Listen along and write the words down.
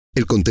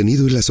El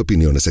contenido y las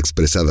opiniones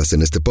expresadas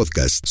en este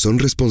podcast son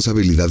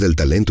responsabilidad del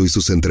talento y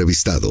sus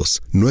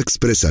entrevistados. No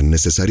expresan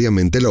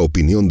necesariamente la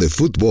opinión de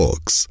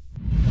Footbox,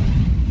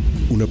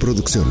 una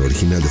producción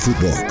original de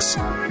Footbox.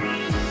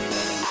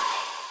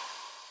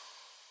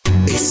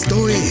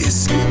 Esto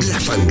es La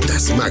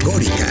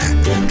Fantasmagórica,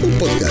 un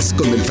podcast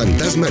con el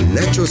fantasma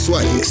Nacho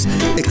Suárez,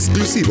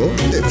 exclusivo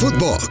de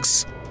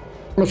Footbox.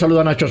 Los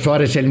saluda Nacho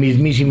Suárez, el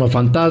mismísimo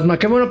fantasma.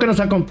 Qué bueno que nos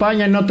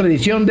acompaña en otra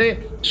edición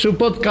de su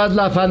podcast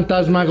La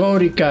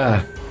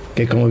Fantasmagórica,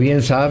 que como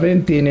bien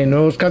saben tiene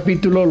nuevos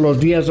capítulos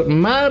los días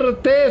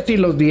martes y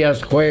los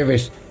días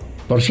jueves.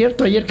 Por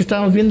cierto, ayer que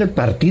estábamos viendo el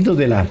partido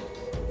de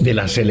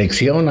la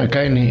selección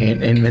acá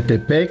en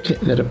Metepec,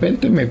 de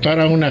repente me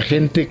para una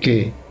gente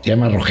que se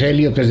llama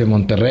Rogelio, que es de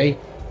Monterrey,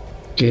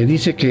 que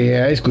dice que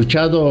ha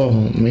escuchado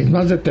mis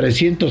más de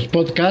 300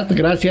 podcasts.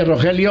 Gracias,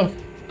 Rogelio,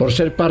 por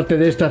ser parte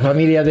de esta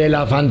familia de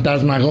La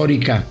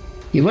Fantasmagórica.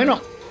 Y bueno,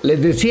 les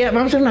decía,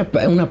 vamos a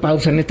hacer una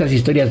pausa en estas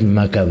historias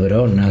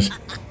macabronas,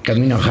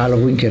 camino a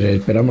Halloween, que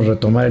esperamos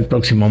retomar el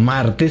próximo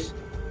martes,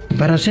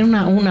 para hacer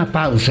una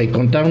pausa y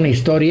contar una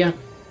historia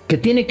que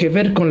tiene que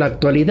ver con la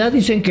actualidad.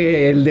 Dicen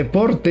que el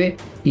deporte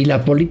y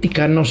la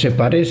política no se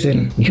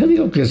parecen. Yo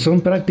digo que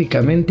son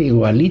prácticamente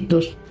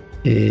igualitos.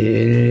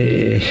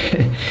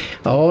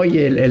 Hoy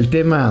el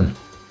tema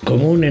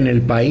común en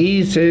el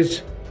país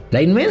es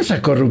la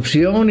inmensa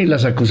corrupción y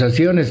las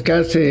acusaciones que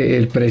hace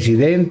el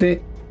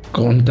presidente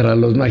contra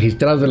los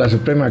magistrados de la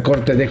Suprema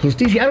Corte de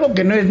Justicia. Algo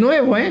que no es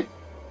nuevo, ¿eh?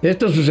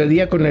 Esto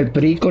sucedía con el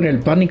PRI, con el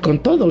PAN y con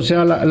todo. O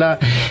sea,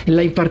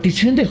 la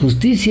impartición de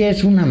justicia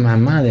es una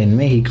mamada en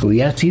México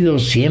y ha sido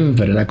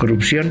siempre la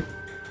corrupción.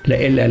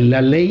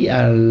 La ley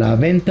a la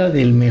venta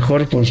del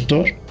mejor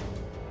postor.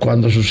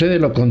 Cuando sucede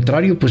lo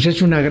contrario, pues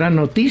es una gran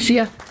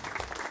noticia.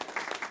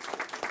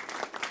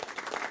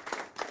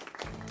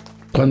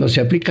 Cuando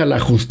se aplica la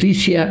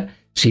justicia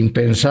sin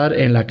pensar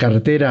en la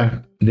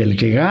cartera del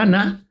que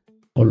gana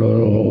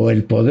o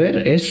el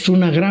poder, es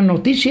una gran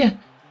noticia,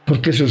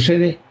 porque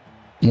sucede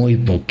muy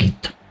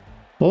poquito.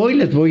 Hoy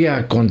les voy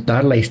a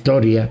contar la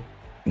historia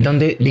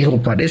donde,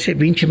 digo, parece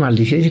pinche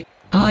maldición.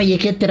 Oye,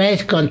 ¿qué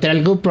traes contra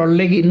el grupo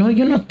Legui? No,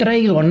 yo no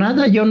traigo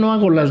nada, yo no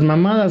hago las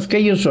mamadas que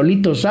ellos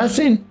solitos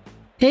hacen.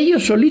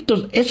 Ellos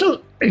solitos,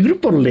 eso, el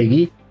grupo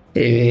Legui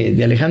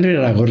de Alejandro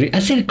Irarrágorri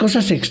hace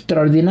cosas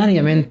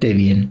extraordinariamente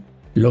bien.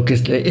 Lo que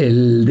es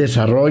el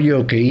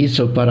desarrollo que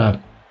hizo para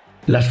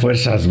las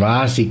fuerzas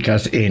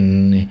básicas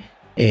en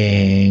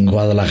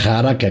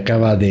Guadalajara, que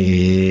acaba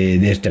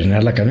de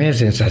estrenar la camioneta, es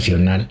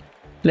sensacional.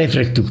 La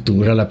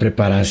infraestructura, la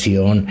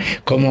preparación,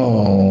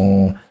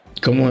 cómo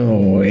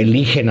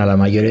eligen a la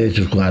mayoría de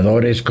sus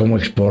jugadores, cómo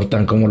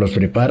exportan, cómo los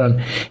preparan.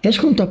 Es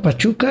junto a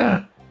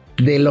Pachuca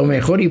de lo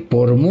mejor y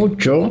por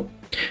mucho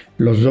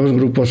los dos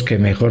grupos que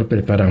mejor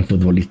preparan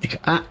futbolística.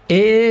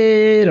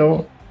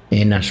 Pero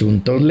en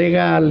asuntos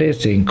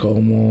legales, en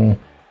cómo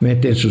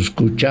meten sus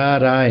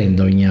cucharas, en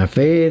Doña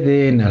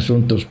Fede, en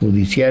asuntos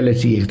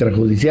judiciales y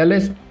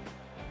extrajudiciales,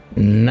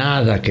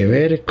 nada que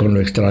ver con lo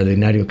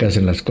extraordinario que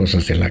hacen las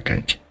cosas en la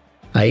cancha.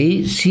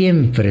 Ahí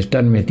siempre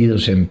están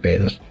metidos en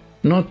pedos.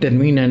 No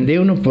terminan de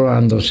uno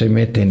cuando se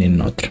meten en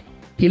otro.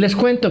 Y les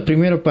cuento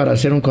primero para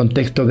hacer un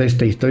contexto de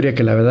esta historia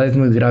que la verdad es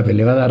muy grave,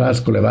 le va a dar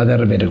asco, le va a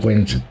dar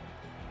vergüenza.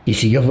 Y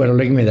si yo fuera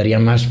Legui me daría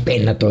más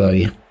pena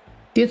todavía.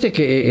 Fíjense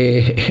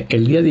que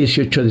el día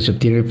 18 de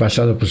septiembre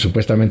pasado, pues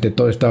supuestamente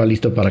todo estaba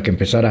listo para que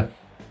empezara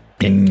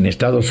en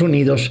Estados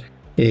Unidos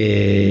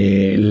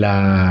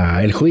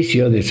el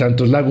juicio de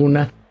Santos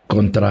Laguna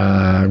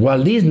contra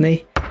Walt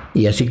Disney,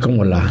 y así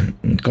como la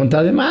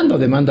contrademanda o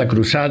demanda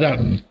cruzada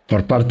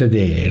por parte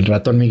del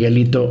ratón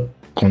Miguelito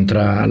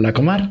contra la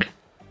comarca.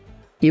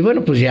 Y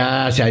bueno, pues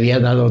ya se había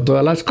dado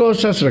todas las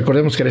cosas.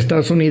 Recordemos que en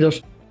Estados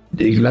Unidos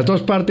las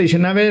dos partes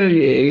dicen, a ver,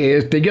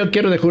 yo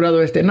quiero de jurado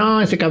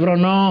no, ese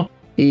cabrón no.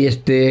 Y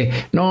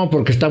no,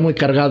 porque está muy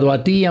cargado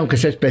a ti, aunque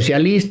sea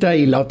especialista,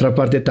 y la otra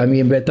parte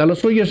también veta a los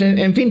suyos.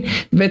 En fin,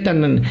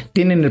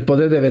 tienen el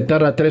poder de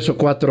vetar a 3 o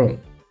 4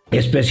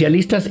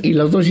 especialistas, y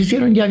los dos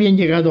hicieron, ya habían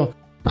llegado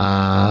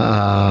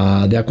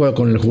de acuerdo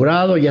con el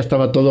jurado, ya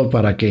estaba todo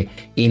para que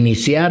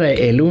iniciara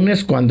el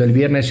lunes, cuando el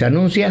viernes se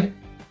anuncia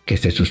que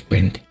se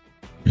suspende.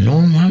 No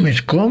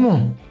mames,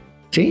 ¿cómo?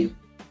 ¿Sí?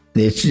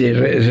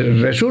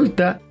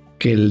 Resulta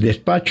que el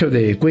despacho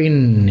de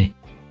Queen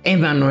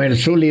Emanuel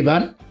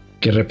Sullivan,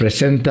 que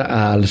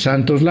representa al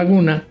Santos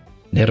Laguna,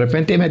 de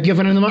repente metió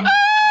Fernando Mar.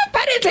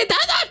 ¡Espérense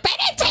todos!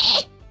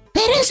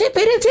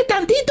 ¡Espérense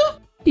tantito!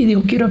 Y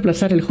digo, quiero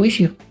aplazar el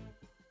juicio.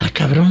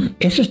 Cabrón,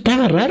 eso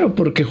estaba raro,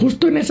 porque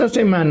justo en esa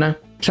semana,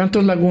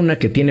 Santos Laguna,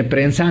 que tiene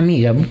prensa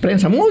amiga,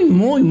 prensa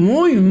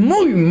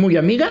muy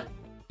amiga,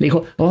 le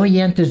dijo,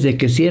 oye, antes de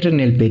que cierren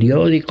el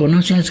periódico,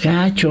 no seas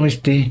gacho,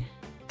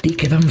 di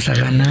que vamos a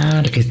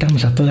ganar, que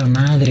estamos a toda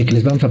madre, que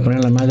les vamos a poner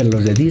a la madre a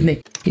los de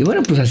Disney. Y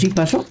bueno, pues así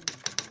pasó.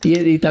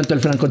 Y tanto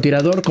el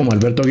francotirador como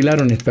Alberto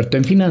Aguilar, un experto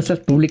en finanzas,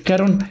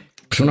 publicaron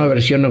pues una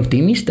versión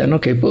optimista, ¿no?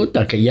 Que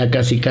ya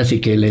casi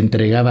que le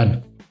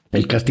entregaban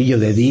el castillo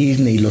de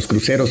Disney y los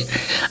cruceros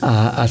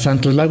a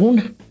Santos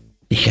Laguna.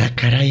 Dije,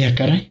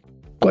 caray.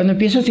 Cuando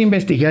empiezas a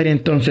investigar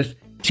entonces,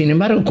 sin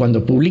embargo,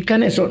 cuando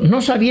publican eso,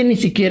 no sabían ni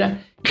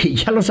siquiera que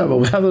ya los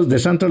abogados de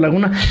Santos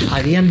Laguna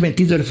habían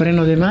metido el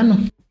freno de mano.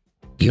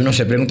 Y uno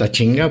se pregunta,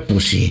 chinga,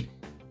 pues sí,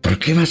 ¿por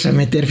qué vas a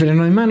meter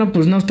freno de mano?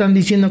 Pues no están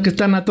diciendo que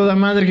están a toda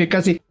madre, que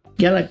casi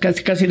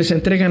les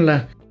entregan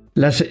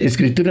las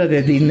escrituras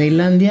de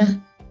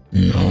Disneylandia.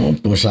 No,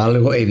 pues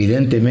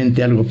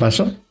evidentemente algo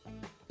pasó.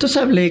 Entonces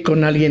hablé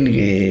con alguien,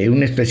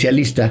 un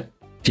especialista,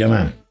 se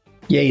llama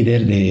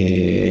Yader,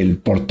 del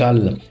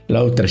portal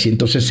Lau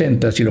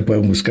 360, si lo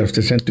pueden buscar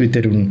ustedes en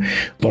Twitter, un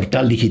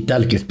portal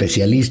digital que es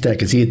especialista,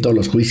 que sigue todos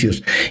los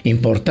juicios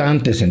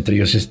importantes, entre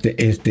ellos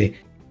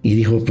y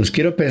dijo, pues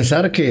quiero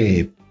pensar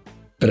que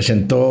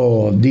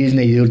presentó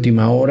Disney de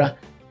última hora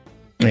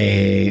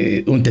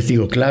un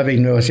testigo clave y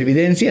nuevas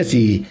evidencias,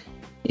 y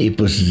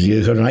pues yo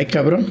dijeron, ay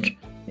cabrón,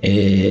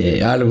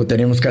 algo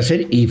tenemos que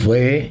hacer, y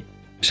fue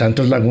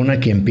Santos Laguna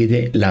quien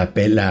pide el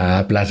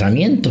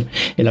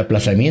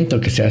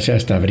aplazamiento que se hace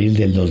hasta abril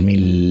del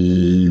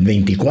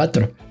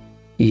 2024.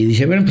 Y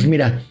dice, bueno, pues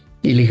mira,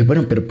 y le dije,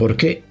 bueno, pero ¿por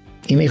qué?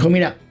 Y me dijo,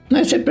 mira, no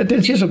es ser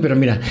pretencioso, pero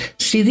mira,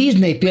 si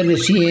Disney pierde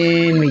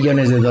 $100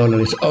 millones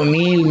o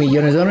 $1,000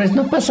 millones,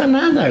 no pasa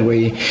nada,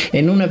 güey.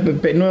 En una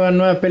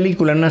nueva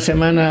película, en una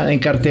semana en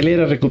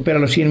cartelera, recupera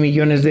los $100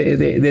 millones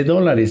de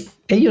dólares.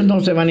 Ellos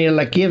no se van a ir a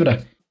la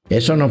quiebra.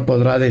 Eso no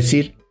podrá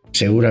decir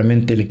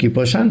seguramente el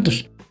equipo de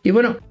Santos. Y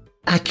bueno,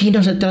 aquí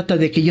no se trata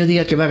de que yo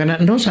diga que va a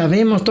ganar. No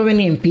sabemos, todavía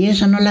ni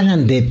empieza, no la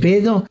hagan de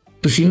pedo.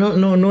 Pues si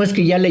no es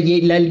que ya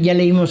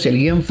leímos el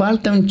guión,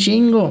 falta un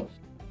chingo.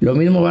 Lo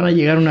mismo, van a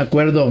llegar a un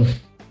acuerdo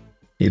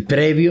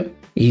previo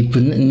y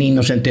pues ni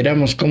nos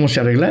enteramos cómo se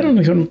arreglaron.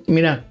 Dijeron,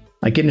 mira,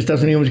 aquí en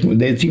Estados Unidos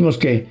decimos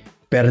que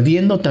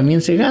perdiendo también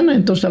se gana,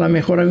 entonces a lo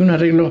mejor hay un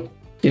arreglo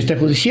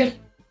judicial.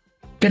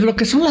 Pero lo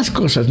que son las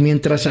cosas,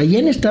 mientras allá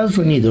en Estados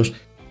Unidos,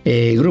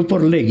 Grupo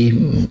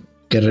Orlegui,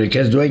 que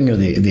es dueño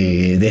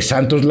de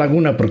Santos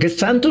Laguna, porque es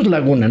Santos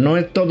Laguna, no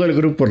es todo el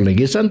Grupo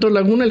Orlegui, es Santos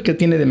Laguna el que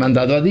tiene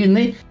demandado a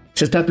Disney.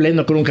 Se está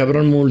peleando con un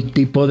cabrón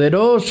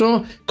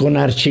multipoderoso, con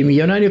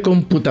archimillonario,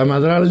 con puta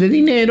madral de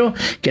dinero,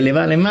 que le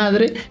vale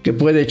madre, que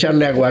puede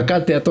echarle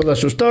aguacate a todas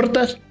sus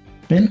tortas.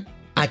 ¿Ven?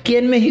 Aquí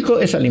en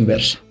México es a la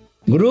inversa.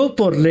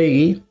 Grupo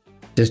Orlegui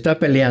se está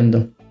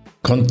peleando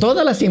con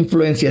todas las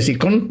influencias y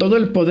con todo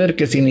el poder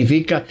que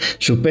significa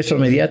su peso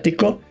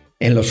mediático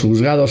en los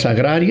juzgados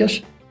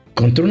agrarios,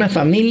 contra una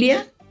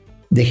familia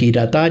de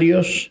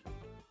giratarios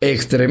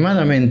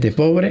extremadamente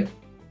pobre,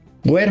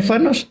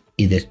 huérfanos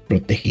y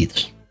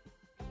desprotegidos.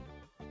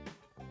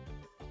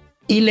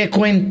 Y le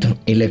cuento.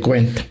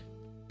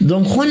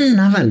 Don Juan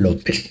Nava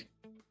López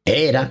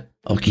era,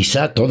 o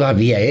quizá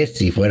todavía es,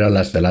 si fueran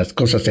las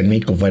cosas en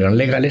México fueran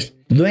legales,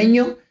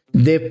 dueño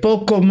de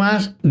poco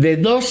más de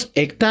 2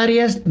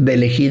 hectáreas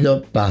del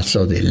ejido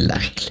Paso del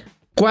Águila.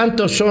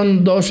 ¿Cuántos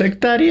son 2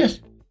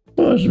 hectáreas?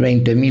 Pues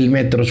 20,000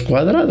 metros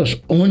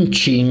cuadrados, un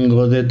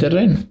chingo de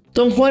terreno.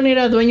 Don Juan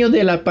era dueño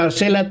de la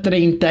parcela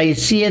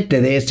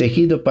 37 de ese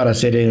ejido, para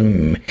ser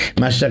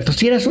más exacto.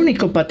 Si era su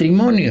único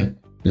patrimonio.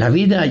 La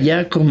vida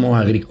allá como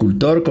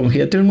agricultor, como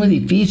giratero, es muy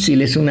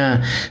difícil. Es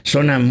una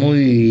zona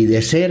muy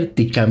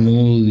desértica,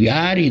 muy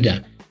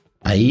árida.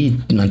 Ahí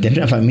mantener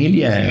una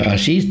familia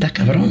así está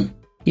cabrón.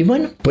 Y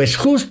bueno, pues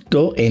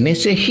justo en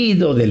ese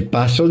ejido del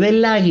Paso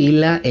del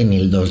Águila, en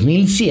el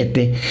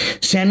 2007,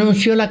 se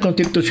anunció la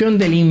construcción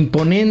del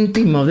imponente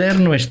y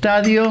moderno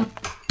estadio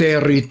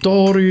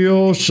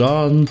Territorio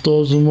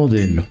Santos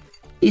Modelo.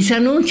 Y se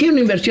anuncia una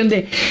inversión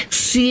de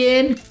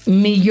 $100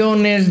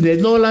 millones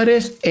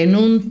en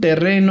un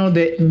terreno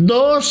de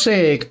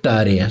 12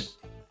 hectáreas.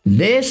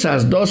 De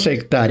esas 12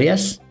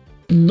 hectáreas,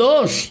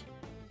 dos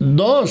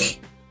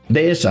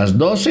de esas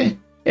 12,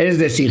 es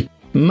decir,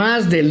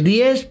 más del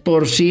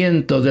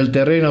 10% del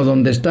terreno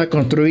donde está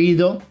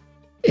construido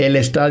el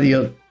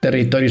estadio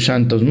Territorio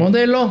Santos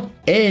Modelo,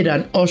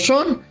 eran o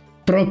son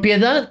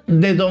propiedad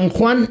de don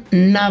Juan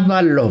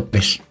Nava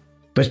López.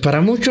 Pues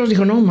para muchos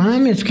dijo, no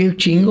mames, qué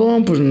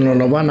chingón, pues no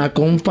lo van a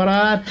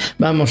comprar,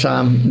 vamos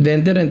a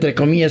vender entre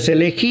comillas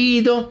el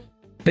ejido,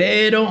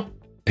 pero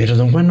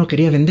don Juan no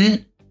quería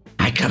vender.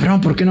 Ay cabrón,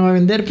 ¿por qué no va a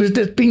vender? Pues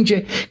este es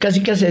pinche,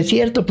 casi es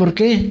cierto, ¿por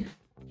qué?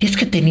 Y es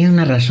que tenía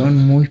una razón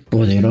muy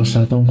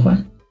poderosa don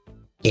Juan.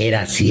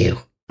 Era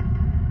ciego.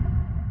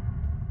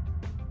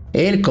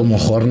 Él como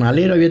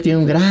jornalero había tenido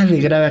un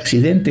grave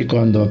accidente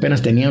cuando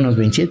apenas tenía unos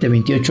 27,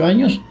 28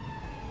 años.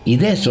 Y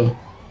de eso,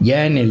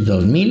 ya en el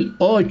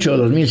 2008,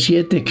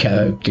 2007,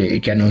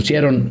 que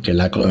anunciaron que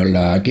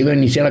que iba a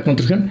iniciar la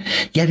construcción,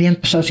 ya habían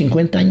pasado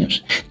 50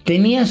 años.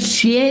 Tenía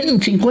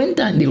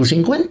 50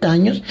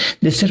 años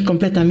de ser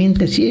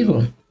completamente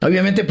ciego.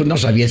 Obviamente pues no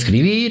sabía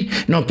escribir,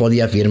 no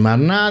podía firmar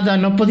nada,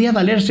 no podía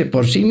valerse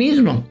por sí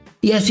mismo.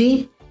 Y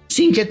así,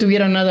 sin que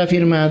tuviera nada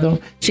firmado,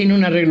 sin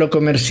un arreglo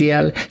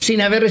comercial, sin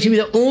haber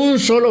recibido un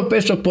solo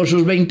peso por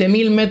sus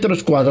 20,000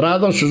 metros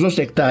cuadrados, sus 2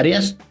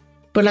 hectáreas,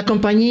 pues la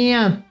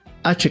compañía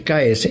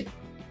HKS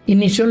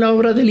inició la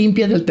obra de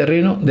limpia del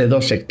terreno de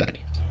 2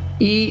 hectáreas.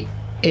 Y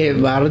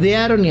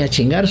bardearon y a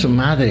chingar su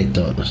madre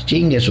todos,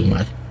 chingue su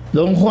madre.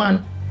 Don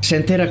Juan se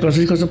entera con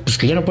sus hijos, pues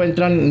que ya no puede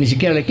entrar ni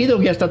siquiera al ejido,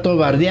 ya está todo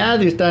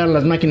bardeado y están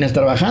las máquinas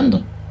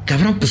trabajando.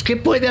 Cabrón, pues ¿qué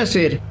puede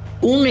hacer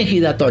un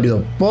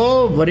ejidatorio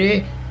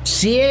pobre,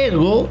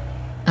 ciego,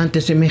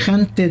 ante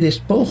semejante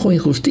despojo e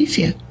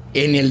injusticia?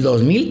 En el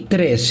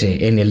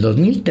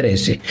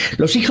 2013,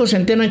 los hijos se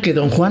enteran que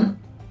don Juan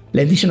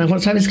le dicen a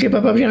Juan, ¿sabes qué,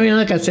 papá? Ya no hay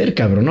nada que hacer,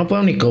 cabrón, no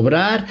puedo ni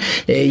cobrar,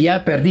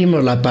 ya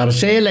perdimos la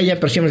parcela, ya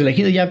perdimos el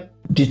ejido, ya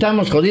si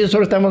estábamos jodidos,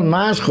 solo estamos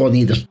más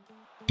jodidos.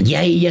 Y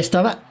ahí ya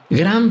estaba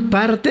gran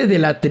parte de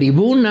la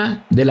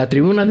tribuna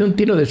de un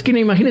tiro de esquina.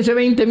 Imagínense,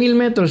 20,000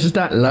 metros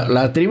está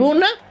la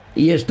tribuna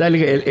y está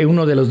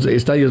uno de los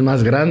estadios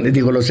más grandes,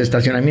 los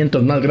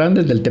estacionamientos más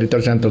grandes del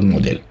territorio de Santos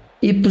Modelo.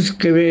 Y pues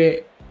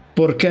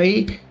porque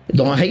ahí,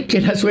 que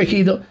era su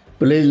ejido,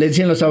 le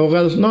decían los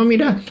abogados, no,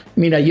 mira,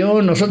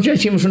 nosotros ya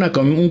hicimos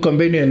un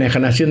convenio de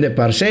enajenación de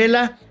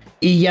parcela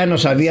y ya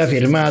nos había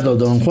firmado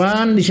don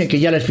Juan, dicen que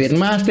ya les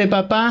firmaste,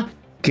 papá,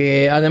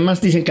 que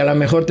además dicen que a lo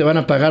mejor te van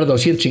a pagar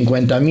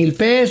 250,000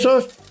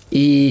 pesos.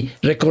 Y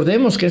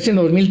recordemos que en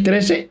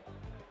 2013,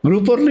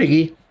 Grupo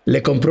Orlegui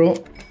le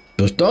compró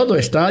pues todo,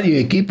 estadio y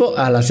equipo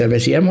a la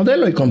cervecería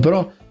Modelo, y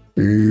compró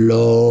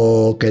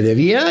lo que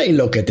debía y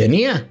lo que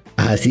tenía.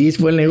 Así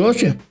fue el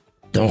negocio.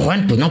 Don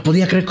Juan pues no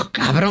podía creer,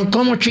 cabrón,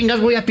 ¿cómo chingas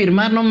voy a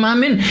firmar? No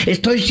mamen,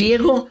 estoy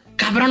ciego,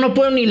 cabrón, no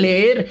puedo ni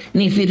leer,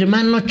 ni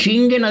firmar, no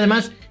chinguen.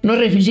 Además, no he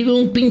recibido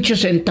un pinche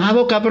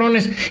centavo,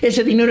 cabrones,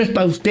 ese dinero es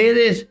para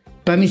ustedes,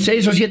 para mis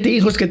 6 o 7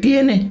 hijos que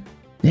tiene.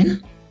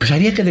 ¿Ven? Pues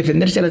había que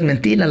defenderse a las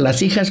mentiras.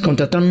 Las hijas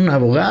contrataron a un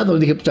abogado.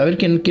 Dije, pues a ver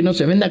quién no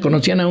se venda.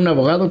 Conocían a un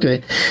abogado que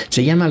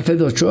se llama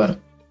Alfredo Ochoa,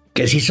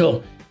 que se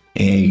hizo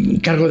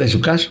cargo de su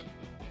caso.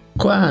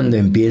 Cuando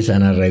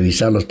empiezan a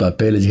revisar los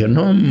papeles, dijeron,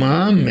 no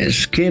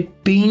mames, qué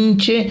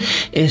pinche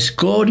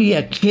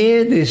escoria,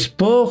 qué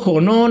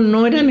despojo.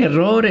 No eran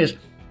errores.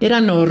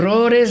 Eran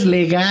horrores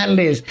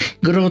legales,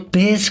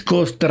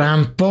 grotescos,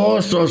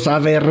 tramposos,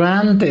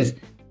 aberrantes.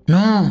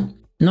 No,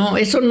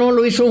 eso no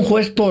lo hizo un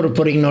juez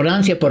por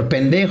ignorancia, por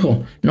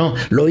pendejo. No,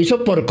 lo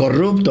hizo por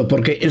corrupto,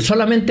 porque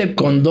solamente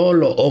con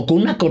dolo o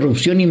con una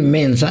corrupción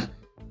inmensa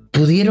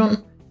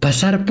pudieron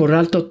pasar por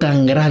alto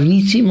tan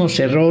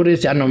gravísimos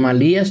errores,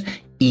 anomalías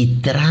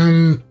y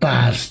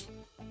trampas.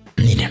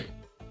 Miren,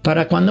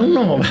 para cuando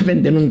uno va a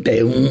vender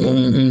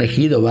un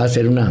ejido, va a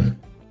hacer una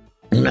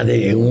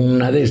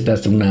de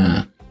estas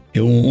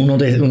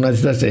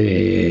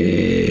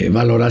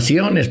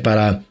valoraciones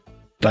para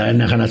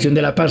enajenación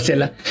de la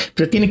parcela,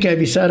 pero tiene que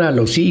avisar a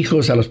los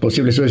hijos, a los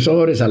posibles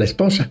sucesores, a la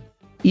esposa.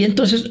 Y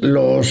entonces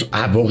los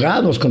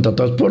abogados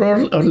contratados por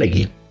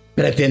Orlegui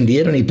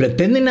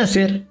pretenden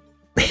hacer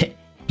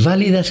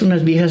válidas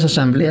unas viejas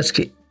asambleas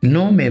que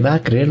no me va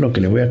a creer lo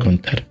que le voy a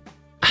contar.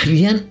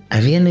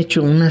 Habían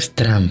hecho unas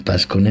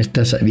trampas con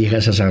estas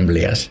viejas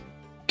asambleas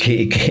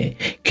que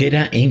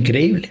era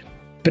increíble.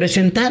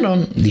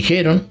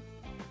 Dijeron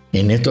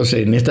en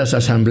estas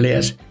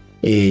asambleas,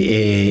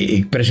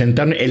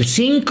 presentaron el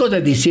 5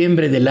 de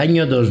diciembre del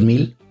año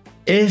 2000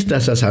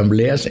 estas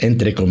asambleas,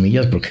 entre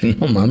comillas, porque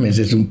no mames,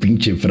 es un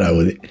pinche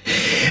fraude.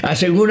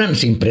 Aseguran,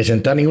 sin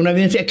presentar ninguna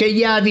evidencia, que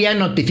ya había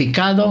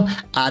notificado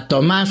a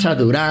Tomasa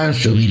Durán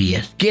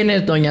Subirías. ¿Quién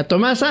es doña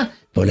Tomasa?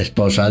 Pues la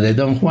esposa de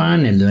don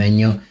Juan, el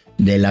dueño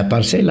de la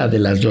parcela de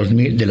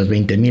los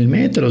 20,000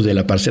 metros, de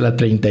la parcela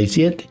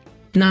 37.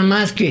 Nada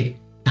más que,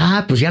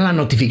 pues ya la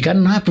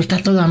notificaron, pues está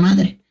toda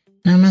madre.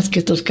 Nada más que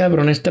estos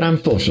cabrones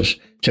tramposos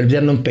se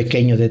olvidaron un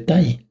pequeño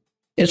detalle.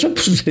 Eso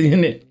pues, sucedió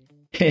en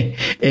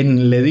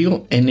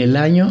el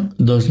año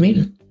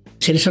 2000.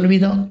 Se les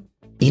olvidó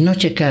y no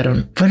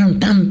checaron.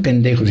 Fueron tan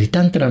pendejos y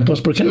tan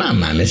tramposos porque no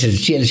mames,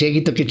 si el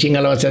cieguito que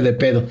chinga lo va a hacer de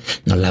pedo,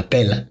 no la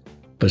pela.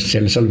 Pues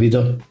se les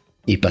olvidó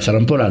y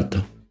pasaron por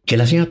alto que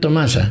la señora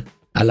Tomasa,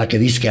 a la que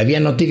dice que había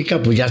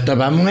notificado, pues ya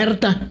estaba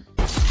muerta.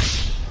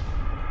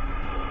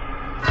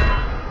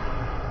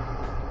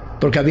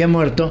 Porque había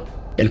muerto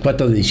el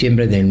 4 de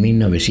diciembre de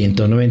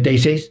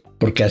 1996,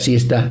 porque así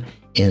está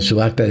en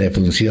su acta de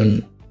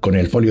defunción con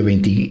el folio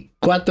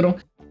 24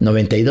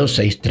 92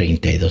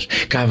 632.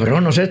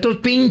 Cabrón, o sea, estos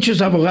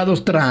pinches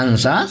abogados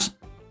transas,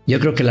 yo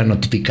creo que la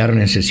notificaron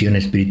en sesión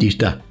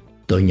espiritista.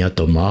 Doña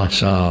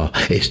Tomasa,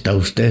 ¿está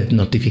usted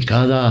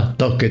notificada?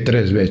 Toque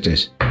 3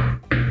 veces.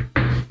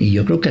 Y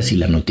yo creo que así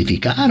la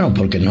notificaron,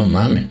 porque no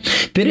mames.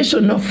 Pero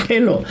eso no fue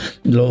lo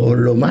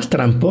más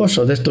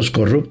tramposo de estos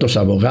corruptos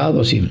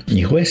abogados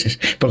y jueces,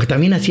 porque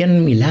también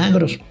hacían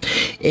milagros.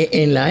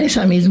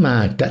 Esa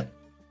misma acta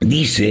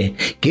dice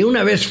que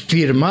una vez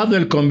firmado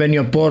el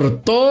convenio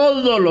por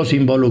todos los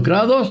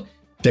involucrados,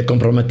 se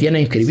comprometían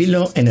a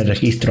inscribirlo en el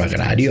registro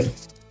agrario,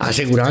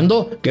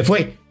 asegurando que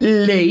fue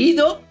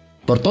leído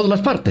por todas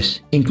las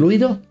partes,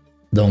 incluido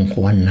don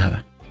Juan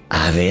Nava.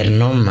 A ver,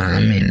 no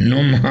mamen,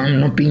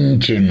 no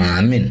pinche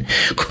mamen.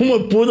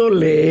 ¿Cómo pudo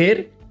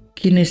leer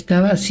quien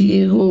estaba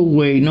ciego,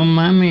 güey? No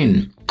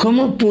mamen.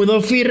 ¿Cómo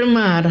pudo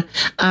firmar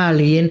a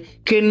alguien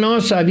que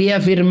no sabía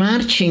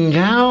firmar,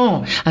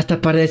 chingao? Hasta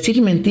para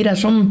decir mentiras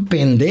son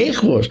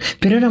pendejos,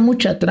 pero era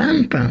mucha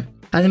trampa.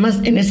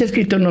 Además, en ese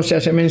escrito no se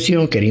hace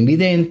mención que era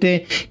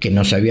invidente, que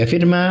no sabía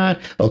firmar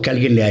o que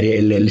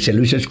alguien se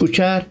lo hizo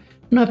escuchar.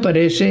 No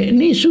aparece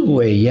ni su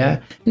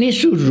huella, ni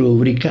su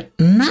rúbrica,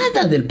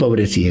 nada del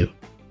pobre ciego.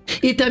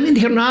 Y también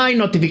dijeron, ay,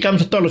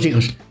 notificamos a todos los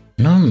hijos.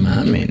 No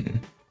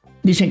mamen.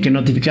 Dicen que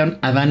notificaron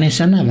a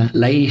Vanessa Nava,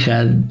 la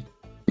hija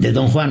de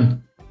don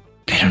Juan.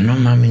 Pero no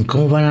mamen,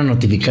 ¿cómo van a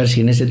notificar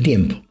si en ese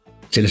tiempo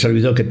se les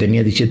olvidó que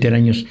tenía 17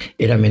 años,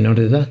 era menor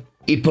de edad?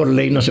 Y por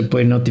ley no se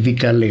puede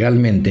notificar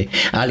legalmente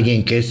a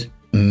alguien que es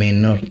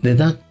menor de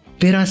edad.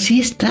 Pero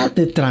así está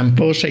de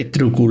tramposa y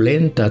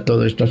truculenta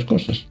todas estas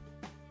cosas.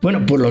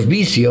 Bueno, pues los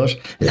vicios,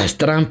 las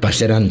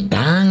trampas eran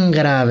tan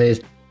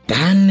graves,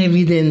 tan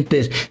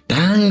evidentes,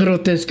 tan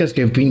grotescas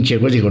que el pinche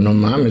juez dijo, no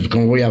mames,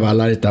 ¿cómo voy a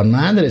avalar estas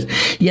madres?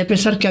 Y a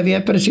pesar que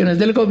había presiones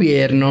del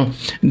gobierno,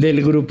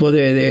 del grupo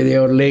de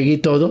Orlegui y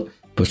todo,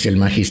 pues el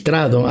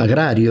magistrado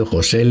agrario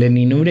José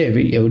Lenín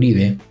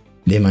Uribe,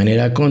 de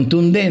manera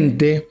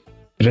contundente,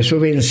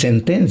 resuelve en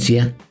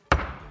sentencia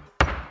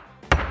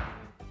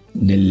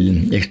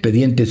del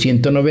expediente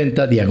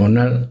 190,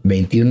 diagonal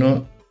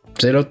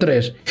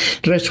 2103,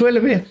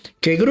 resuelve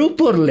que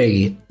Grupo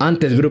Orlegui,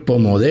 antes Grupo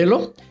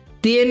Modelo,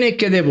 tiene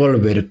que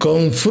devolver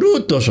con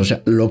frutos, o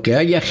sea, lo que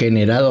haya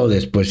generado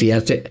después y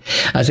hace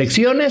a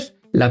secciones,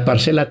 la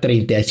parcela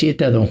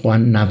 37 a don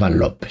Juan Nava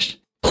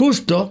López.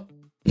 Justo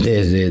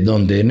desde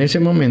donde en ese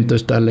momento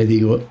está, le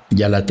digo,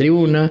 ya la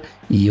tribuna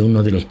y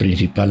uno de los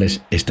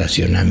principales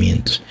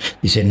estacionamientos.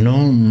 Dice,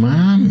 no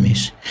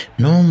mames.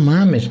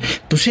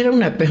 Pues era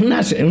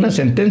una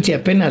sentencia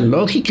apenas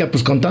lógica,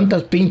 pues con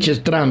tantas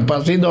pinches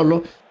trampas y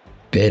dolo.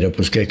 Pero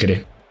pues, ¿qué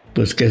cree?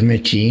 Pues que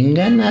me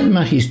chingan al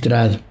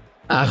magistrado.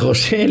 A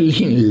José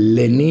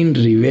Lenín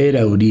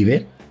Rivera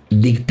Uribe,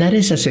 dictar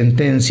esa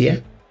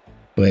sentencia,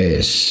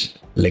 pues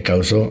le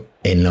causó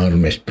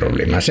enormes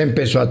problemas.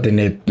 Empezó a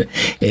tener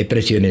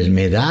presiones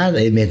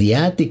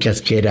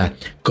mediáticas, que era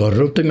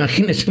corrupto.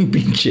 Imagínese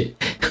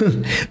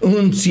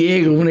un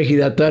ciego, un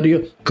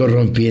ejidatario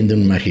corrompiendo a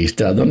un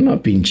magistrado. No,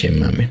 pinche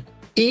mame.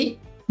 Y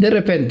de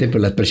repente,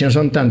 pues las presiones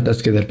son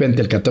tantas que de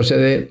repente el 14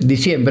 de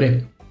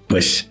diciembre,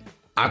 pues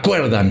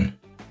acuerdan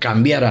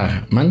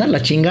mandar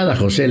la chingada a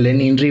José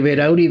Lenín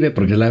Rivera Uribe,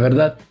 porque es la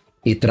verdad,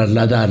 y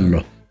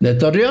trasladarlo de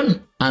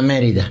Torreón a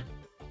Mérida.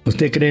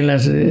 ¿Usted cree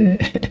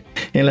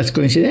en las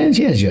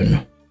coincidencias? Yo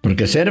no.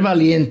 Porque ser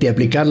valiente y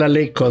aplicar la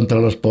ley contra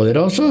los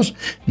poderosos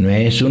no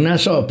es una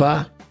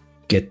sopa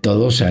que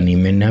todos se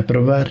animen a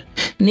probar,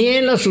 ni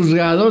en los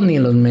juzgados ni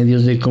en los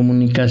medios de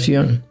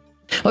comunicación.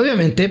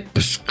 Obviamente,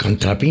 pues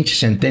contra pinche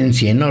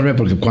sentencia enorme,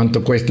 porque cuánto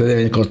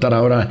deben costar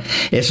ahora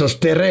esos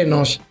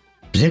terrenos.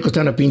 Pues deben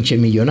costar una pinche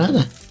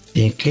millonada.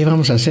 ¿Y qué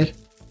vamos a hacer?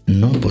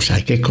 No, pues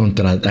hay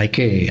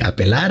que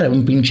apelar a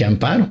un pinche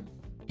amparo.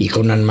 Y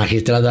con una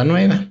magistrada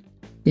nueva.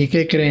 ¿Y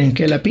qué creen?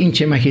 Que la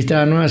pinche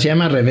magistrada nueva se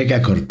llama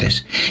Rebeca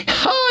Cortés.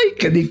 ¡Ay!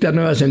 Que dicta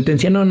nueva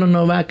sentencia.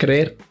 No va a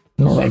creer.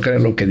 No va a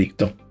creer lo que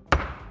dictó.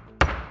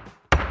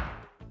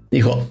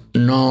 Dijo,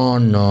 no.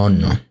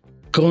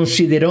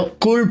 Consideró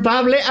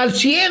culpable al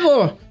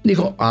ciego.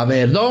 Dijo, a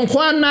ver, don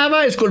Juan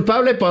Nava es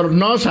culpable por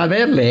no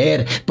saber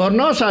leer, por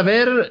no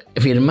saber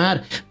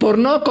firmar, por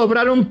no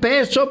cobrar un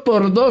peso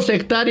por 2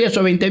 hectáreas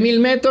o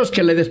 20,000 metros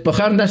que le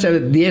despojaron de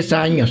hace 10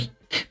 años.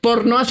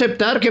 Por no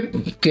aceptar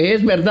que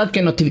es verdad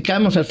que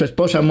notificamos a su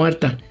esposa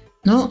muerta.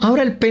 No,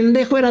 ahora el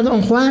pendejo era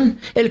don Juan,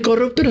 el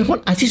corrupto era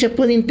Juan. Así se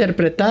puede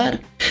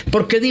interpretar.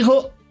 Porque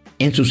dijo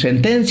en su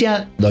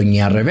sentencia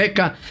doña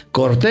Rebeca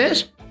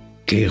Cortés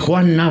que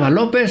Juan Nava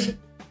López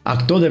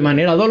actuó de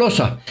manera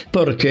dolosa,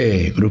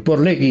 porque Grupo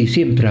Orlegui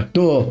siempre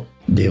actuó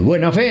de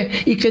buena fe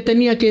y que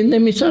tenía que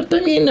indemnizar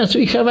también a su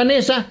hija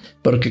Vanessa,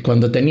 porque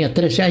cuando tenía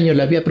 13 años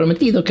le había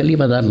prometido que le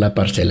iba a dar la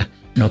parcela.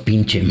 No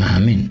pinche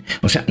mamen,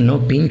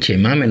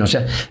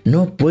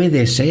 no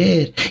puede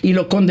ser. Y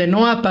lo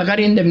condenó a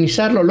pagar e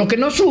indemnizarlo. Lo que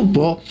no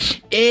supo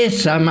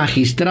esa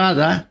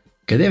magistrada,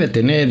 que debe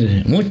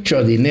tener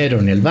mucho dinero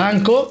en el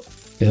banco,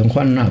 de don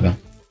Juan Nava,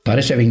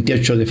 para ese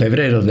 28 de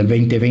febrero del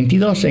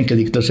 2022 en que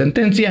dictó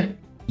sentencia,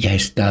 ya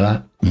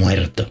estaba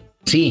muerto.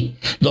 Sí,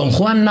 don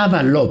Juan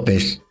Nava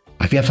López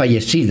había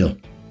fallecido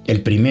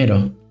el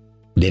 1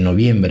 de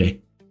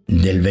noviembre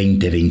del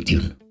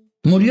 2021.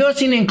 Murió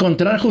sin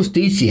encontrar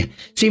justicia,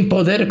 sin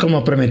poder,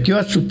 como prometió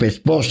a su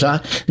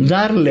esposa,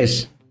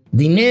 darles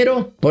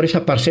dinero por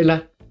esa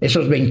parcela,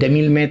 esos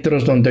 20,000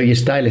 metros donde hoy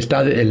está el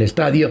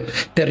estadio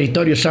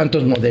Territorio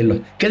Santos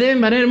Modelo, que deben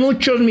valer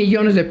muchos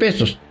millones de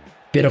pesos,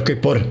 pero que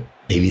por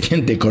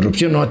evidente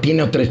corrupción no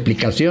tiene otra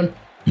explicación,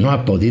 no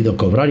ha podido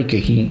cobrar y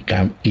que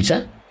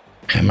quizá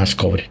jamás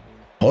cobre.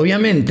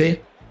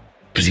 Obviamente,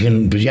 pues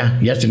ya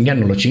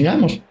no lo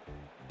chingamos.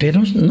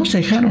 Pero no se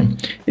dejaron.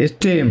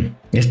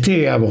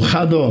 Este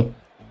abogado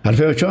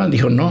Alfredo Ochoa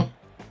dijo no.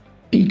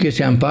 Y que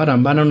se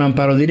amparan, van a un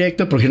amparo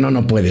directo porque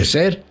no puede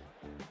ser.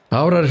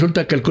 Ahora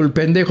resulta que el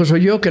pendejo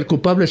soy yo, que el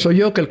culpable soy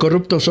yo, que el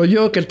corrupto soy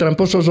yo, que el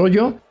tramposo soy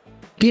yo.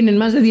 Tienen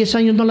más de 10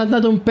 años, no le han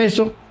dado un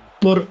peso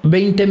por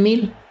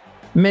 20,000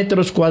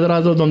 metros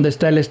cuadrados donde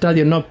está el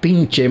estadio. No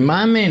pinche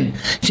mamen.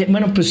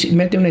 Bueno, pues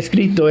mete un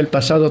escrito el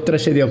pasado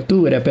 13 de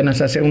octubre, apenas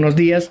hace unos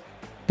días,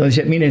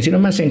 Entonces, miren, si no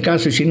me hacen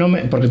caso y si no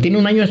me... Porque tiene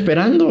un año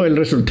esperando el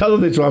resultado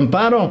de su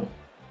amparo.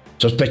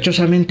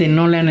 Sospechosamente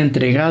no le han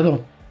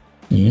entregado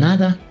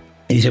nada.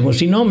 Y dice, pues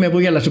si no, me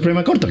voy a la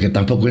Suprema Corte, que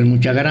tampoco es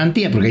mucha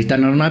garantía, porque ahí está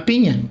Norma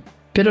Piña.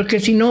 Pero que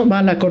si no, va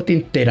a la Corte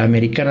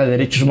Interamericana de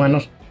Derechos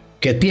Humanos,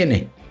 que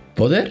tiene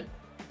poder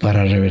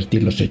para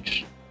revertir los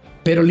hechos.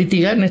 Pero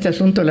litigar en este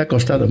asunto le ha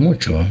costado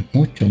mucho.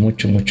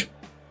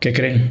 ¿Qué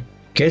creen?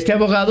 Que este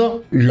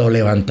abogado lo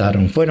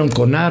levantaron. Fueron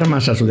con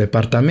armas a su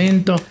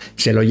departamento,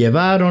 se lo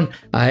llevaron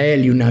a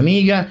él y una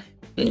amiga,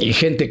 y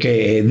gente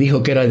que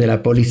dijo que era de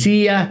la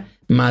policía,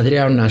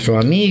 madrearon a su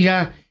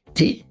amiga.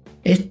 Sí,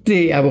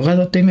 este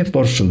abogado teme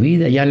por su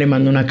vida, ya le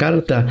mandó una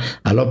carta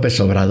a López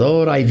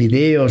Obrador, hay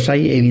videos,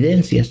 hay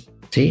evidencias.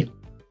 Sí,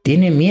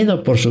 tiene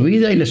miedo por su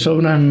vida y le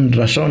sobran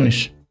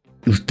razones.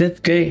 ¿Usted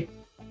cree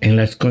en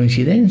las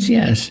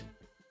coincidencias?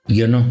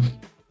 Yo no.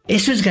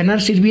 Eso es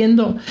ganar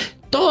sirviendo.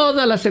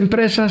 Todas las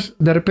empresas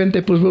de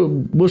repente pues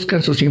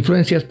buscan sus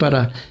influencias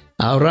para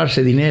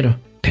ahorrarse dinero.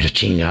 Pero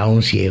chinga,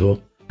 un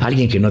ciego,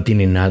 alguien que no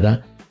tiene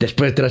nada,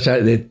 después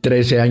de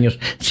 13 años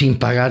sin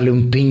pagarle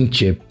un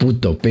pinche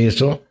puto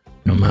peso,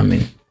 no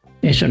mamen.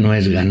 Eso no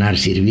es ganar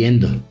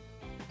sirviendo.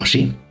 ¿O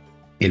sí?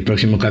 El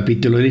próximo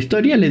capítulo de la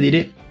historia le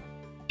diré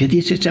qué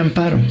dice este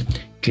amparo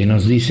que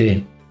nos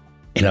dice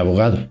el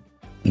abogado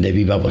de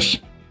viva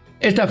voz.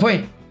 Esta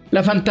fue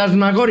la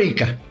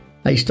fantasmagórica.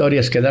 Hay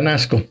historias que dan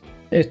asco.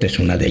 Esta es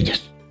una de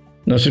ellas.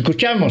 Nos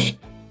escuchamos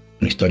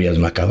en Historias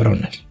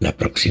Macabronas, la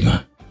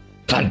próxima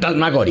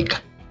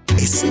fantasmagórica.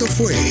 Esto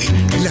fue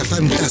La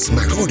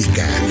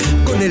Fantasmagórica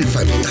con el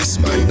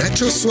fantasma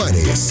Nacho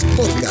Suárez,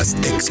 podcast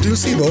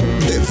exclusivo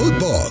de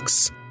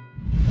Footbox.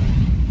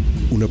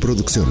 Una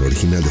producción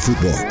original de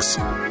Footbox.